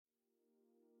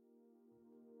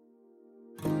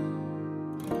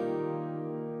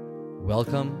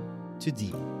Welcome to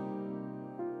Deep,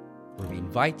 where we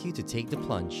invite you to take the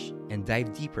plunge and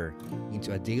dive deeper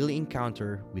into a daily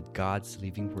encounter with God's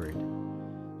living Word.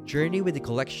 Journey with a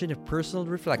collection of personal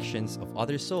reflections of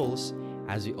other souls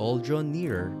as we all draw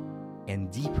nearer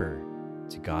and deeper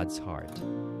to God's heart.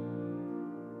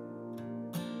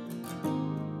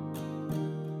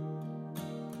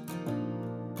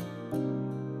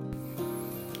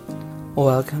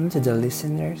 Welcome to the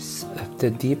listeners of the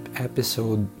Deep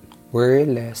episode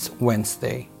Worryless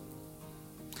Wednesday.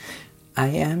 I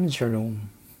am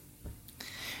Jerome.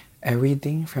 A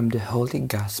reading from the Holy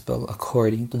Gospel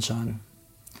according to John.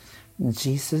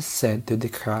 Jesus said to the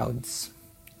crowds,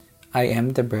 I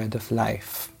am the bread of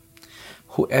life.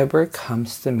 Whoever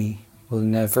comes to me will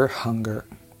never hunger,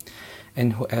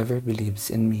 and whoever believes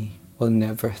in me will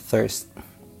never thirst.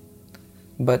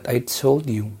 But I told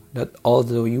you that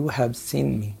although you have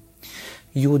seen me,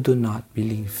 you do not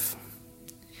believe.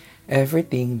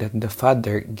 Everything that the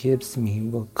Father gives me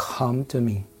will come to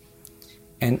me,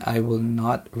 and I will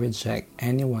not reject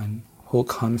anyone who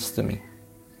comes to me.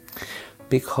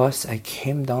 Because I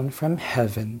came down from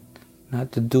heaven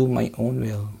not to do my own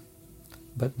will,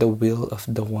 but the will of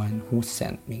the one who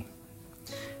sent me.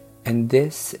 And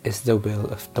this is the will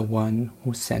of the one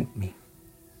who sent me,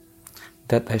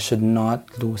 that I should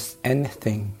not lose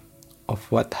anything of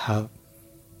what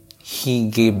he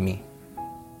gave me,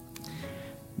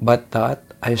 but that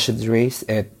I should raise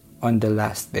it on the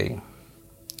last day.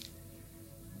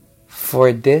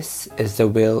 For this is the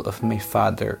will of my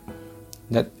Father,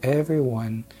 that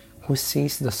everyone who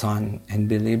sees the Son and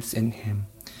believes in him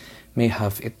may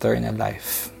have eternal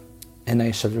life, and I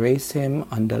shall raise him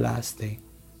on the last day.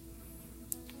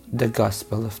 The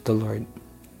Gospel of the Lord.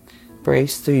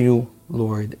 Praise to you,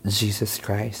 Lord Jesus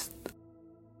Christ.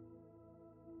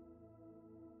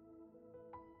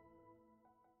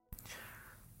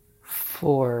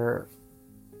 For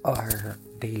our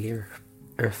daily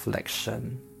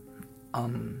reflection,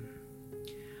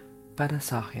 para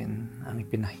sa akin, ang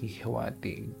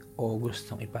ipinahihiwatig o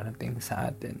gustong iparating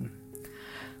sa atin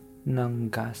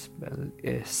ng gospel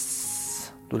is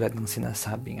tulad ng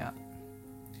sinasabi nga,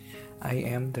 I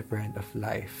am the bread of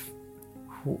life.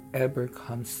 Whoever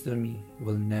comes to me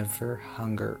will never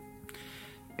hunger,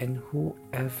 and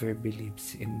whoever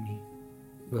believes in me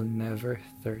will never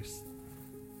thirst.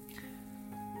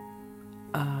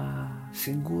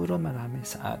 Siguro marami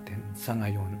sa atin sa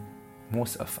ngayon,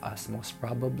 most of us, most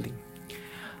probably,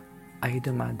 ay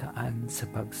dumadaan sa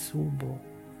pagsubok,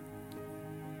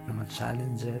 mga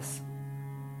challenges,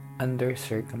 under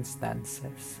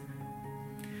circumstances.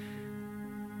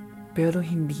 Pero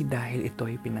hindi dahil ito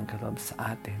ay pinagkaloob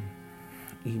sa atin.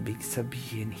 Ibig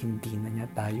sabihin, hindi na niya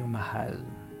tayo mahal.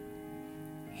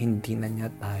 Hindi na niya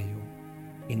tayo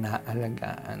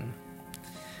inaalagaan.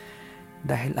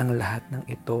 Dahil ang lahat ng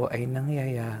ito ay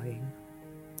nangyayari,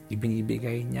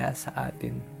 ibinibigay niya sa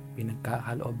atin,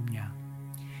 pinagkakaloob niya.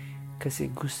 Kasi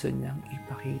gusto niyang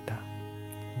ipakita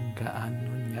kung gaano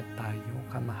niya tayo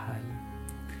kamahal.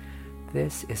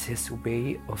 This is His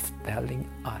way of telling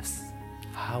us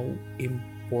how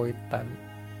important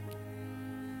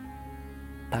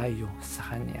tayo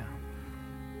sa Kanya.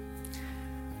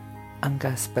 Ang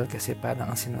gospel kasi parang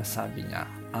ang sinasabi niya,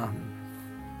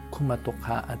 kumatok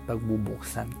ka at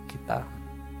pagbubuksan kita.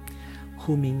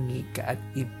 Humingi ka at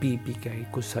ibibigay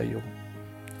ko sa iyo.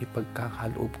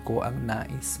 Ipagkakaloob ko ang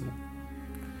nais mo.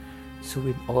 So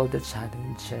with all the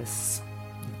challenges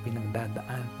na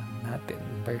pinagdadaanan natin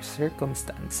by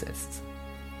circumstances,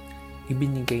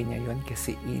 ibinigay niya yon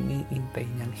kasi iniintay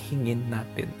niyang hingin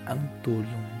natin ang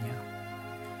tulong niya.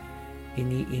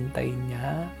 Iniintay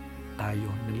niya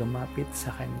tayo na lumapit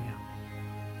sa Kanya.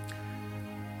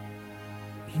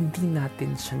 Hindi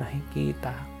natin siya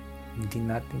nakikita, hindi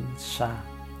natin siya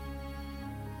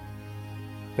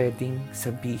pwedeng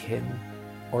sabihin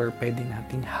or pwede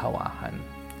nating hawakan.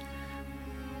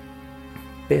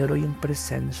 Pero yung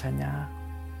presensya niya,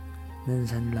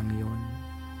 nandyan lang yun.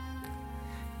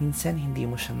 Minsan hindi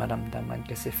mo siya maramdaman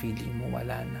kasi feeling mo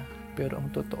wala na. Pero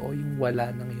ang totoo, yung wala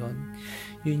nang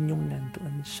yun yung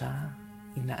nandoon siya.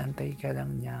 Inaantay ka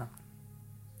lang niya.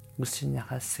 Gusto niya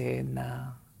kasi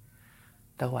na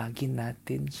tawagin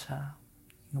natin siya.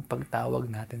 Yung pagtawag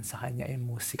natin sa Kanya ay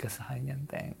musika sa Kanyang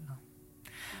tenga.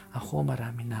 Ako,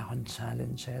 marami na akong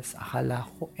challenges. Akala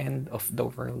ko end of the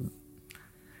world.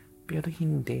 Pero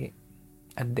hindi.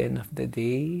 At the end of the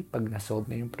day, pag nasolve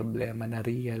na yung problema,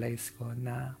 na-realize ko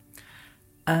na,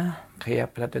 kaya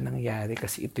pala ito nangyari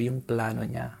kasi ito yung plano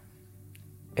niya.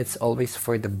 It's always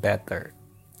for the better.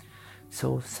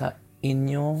 So, sa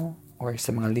inyo or sa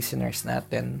mga listeners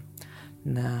natin,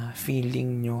 na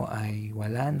feeling nyo ay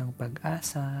wala ng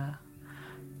pag-asa,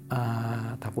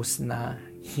 tapos na,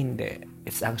 hindi.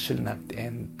 It's actually not the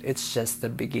end. It's just the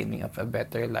beginning of a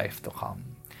better life to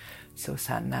come. So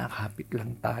sana kapit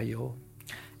lang tayo.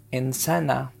 And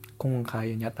sana kung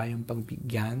kaya niya tayong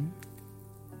pagbigyan,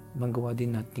 magawa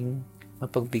din nating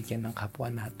mapagbigyan ng kapwa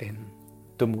natin.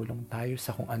 Tumulong tayo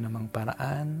sa kung anumang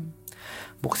paraan.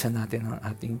 Buksan natin ang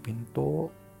ating pinto,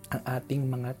 ang ating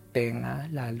mga tenga,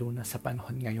 lalo na sa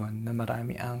panahon ngayon na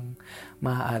marami ang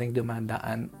maaaring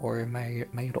dumadaan or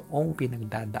mayroong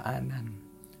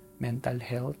pinagdadaanan. Mental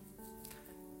health.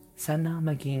 Sana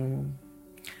maging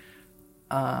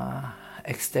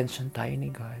extension tayo ni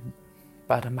God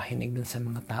para mahinig dun sa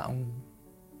mga taong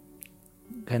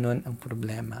ganun ang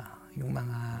problema. Yung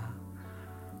mga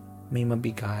may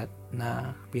mabigat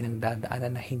na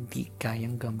pinagdadaanan na hindi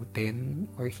kayang gamutin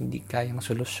or hindi kayang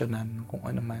solusyonan kung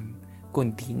ano man,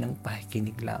 kundi ng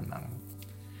pakikinig lamang.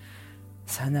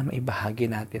 Sana maibahagi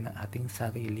natin ang ating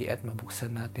sarili at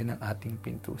mabuksan natin ang ating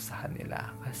pinto sa kanila.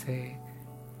 Kasi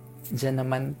diyan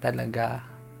naman talaga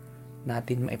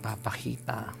natin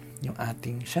maipapakita yung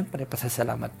ating, syempre,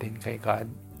 pasasalamat din kay God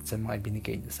sa mga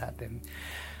ibinigay niya sa atin.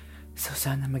 So,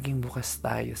 sana maging bukas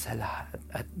tayo sa lahat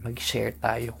at mag-share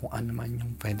tayo kung ano man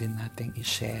yung pwede nating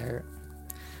i-share.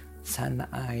 Sana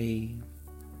ay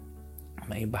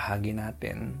maibahagi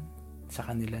natin sa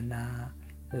kanila na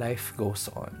life goes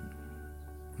on.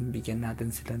 Bigyan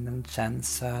natin sila ng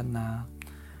chance na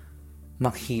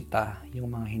makita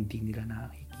yung mga hindi nila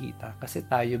nakikita. Kasi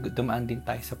tayo, dumaan din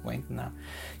tayo sa point na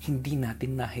hindi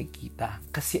natin nakikita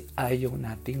kasi ayaw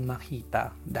nating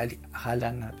makita dahil akala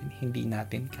natin hindi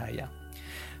natin kaya.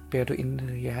 Pero in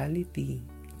reality,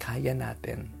 kaya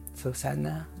natin. So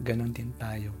sana ganun din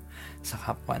tayo sa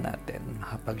kapwa natin.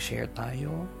 Makapag-share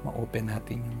tayo, ma-open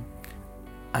natin yung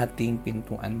ating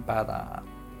pintuan para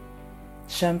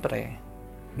syempre,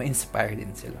 ma-inspire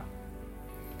din sila.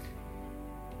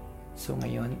 So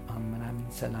ngayon, maraming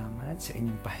salamat sa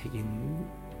inyong pakikinig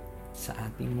sa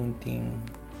ating munting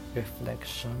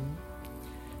reflection.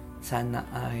 Sana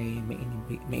ay may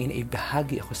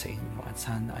inaibahagi ako sa inyo at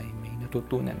sana ay may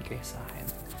natutunan kayo sa akin.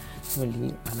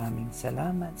 Muli, maraming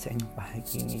salamat sa inyong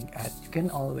pakikinig at you can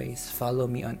always follow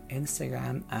me on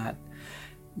Instagram at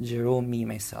Jerome,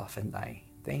 myself, and I.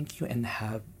 Thank you and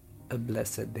have a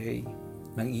blessed day.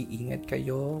 Mag-iingat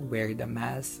kayo, wear the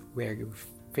mask, wear your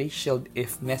face shield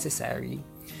if necessary,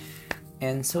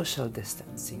 and social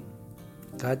distancing.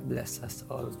 God bless us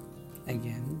all.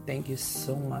 Again, thank you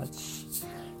so much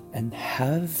and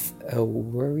have a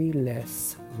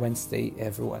worry-less Wednesday,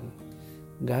 everyone.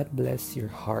 God bless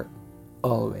your heart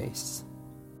always.